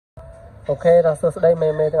Okay, that's the day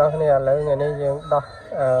made a learning and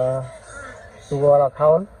Google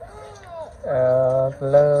account.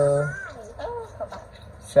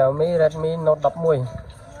 Xiaomi Redmi Note 10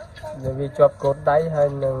 vì chụp code đáy hay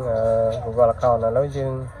nhưng Google account là nói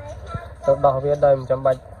riêng tôi đọc biết đây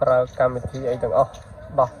 130 camera ấy từng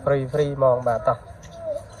đọc free mong bà tập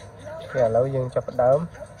kìa nói riêng chụp đám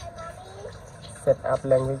set up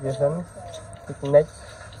language click next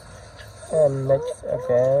and next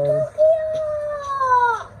again.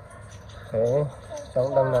 Okay,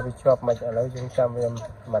 trong đăng là bị chụp mạch ở nói riêng trong viêm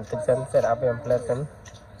bản tích dẫn set up viêm pleasant.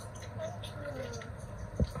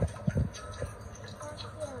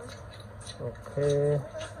 Okay,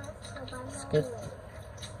 skip,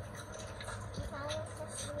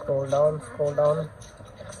 scroll down,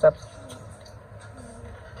 accept,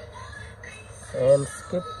 and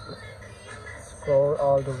skip, scroll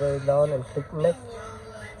all the way down and click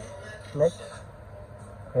next,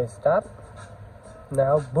 okay, start,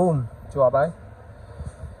 now boom, chụp ấy.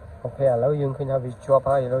 Ok, lâu dương khi nào bị chụp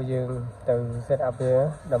ấy, lâu dương từ setup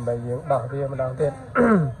here, đầm bày dương đọc video mà đầu tiên.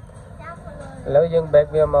 Lâu dương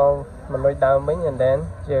back video màu mình nói down mình and then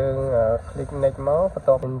dương click next màu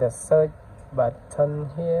và in the search button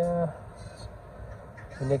here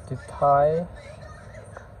you need to type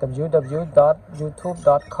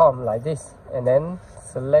www.youtube.com like this and then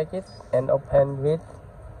select it and open with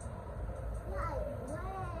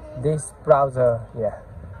this browser. Yeah,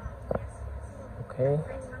 okay,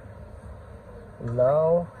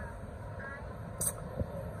 now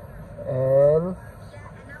and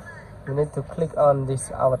you need to click on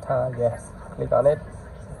this avatar. Yes, click on it,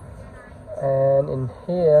 and in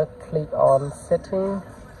here click on setting,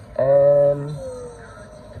 and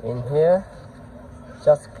in here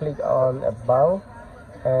just click on about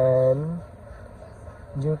and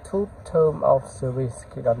YouTube term of service.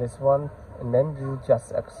 Click on this one and then you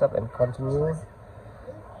just accept and continue.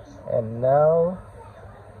 And now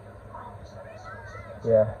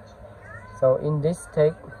yeah, so in this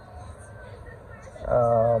take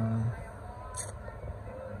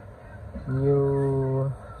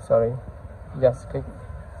just click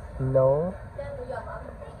no,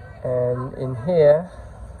 and in here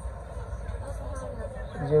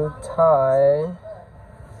you type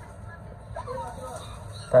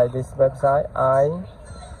this website ICT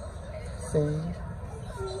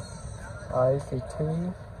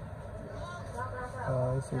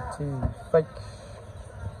fake,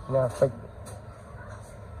 yeah, fake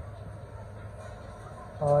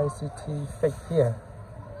ICT fake here.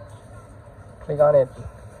 Click on it,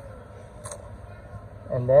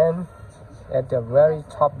 and then at the very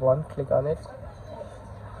top one, click on it,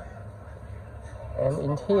 and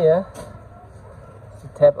in here you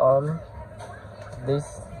tap on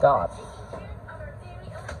this dot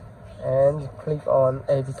and click on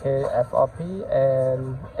APK FRP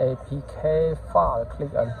and APK file.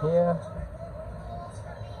 Click on here,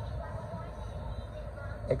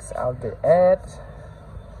 X out the ad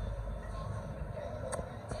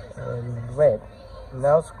and wait.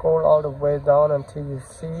 Now scroll all the way down until you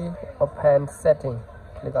see open setting.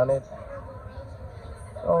 Click on it.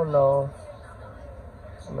 Oh no,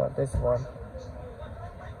 it's not this one.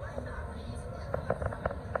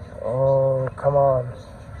 Oh, come on.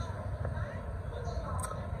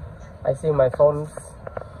 I think my phone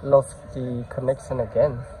lost the connection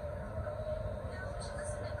again.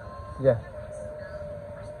 Yeah.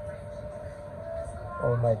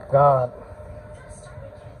 Oh my god.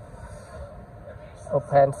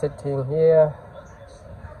 Open setting here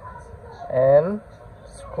and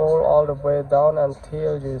scroll all the way down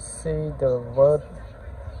until you see the word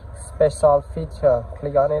special feature.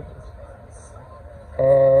 Click on it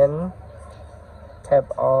and tap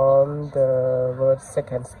on the word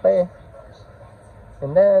second space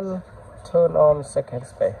and then turn on second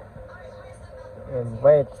space and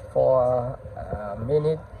wait for a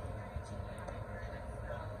minute.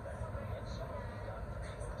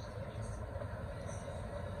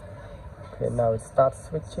 Okay, now it starts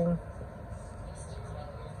switching.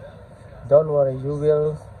 Don't worry,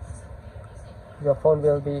 your phone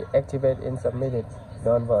will be activated in a minute.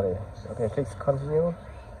 Don't worry. Okay, click continue.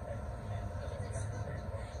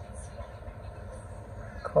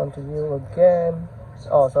 Continue again.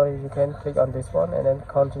 Oh, sorry, you can click on this one and then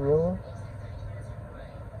continue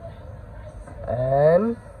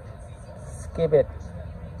and skip it.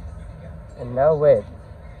 And now wait.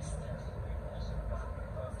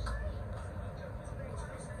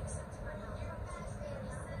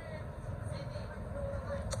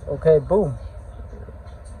 Okay, boom.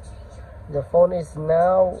 Your phone is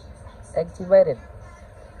now activated,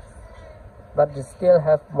 but you still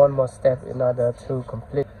have one more step in order to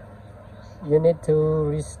complete. you need to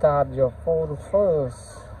restart your phone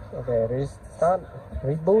first. Okay, restart,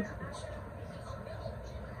 reboot,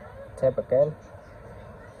 tap again.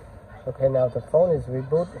 Okay, now the phone is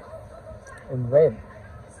reboot in red.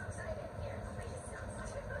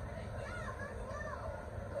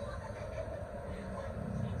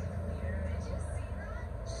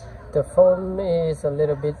 The phone is a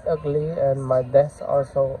little bit ugly and my desk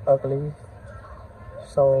also ugly,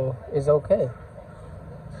 so it's okay.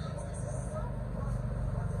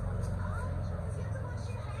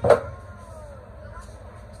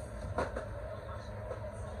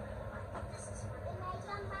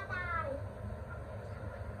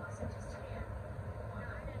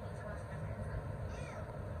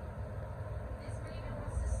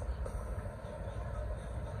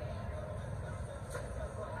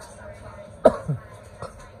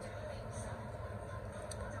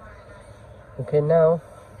 Okay, now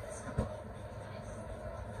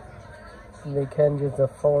we can use the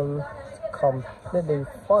phone completely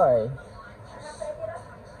fine.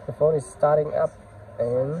 The phone is starting up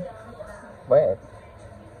and wait.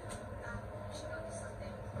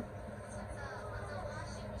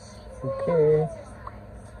 Okay,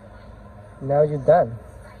 now you're done.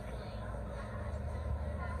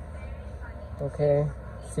 Okay,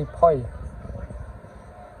 see point.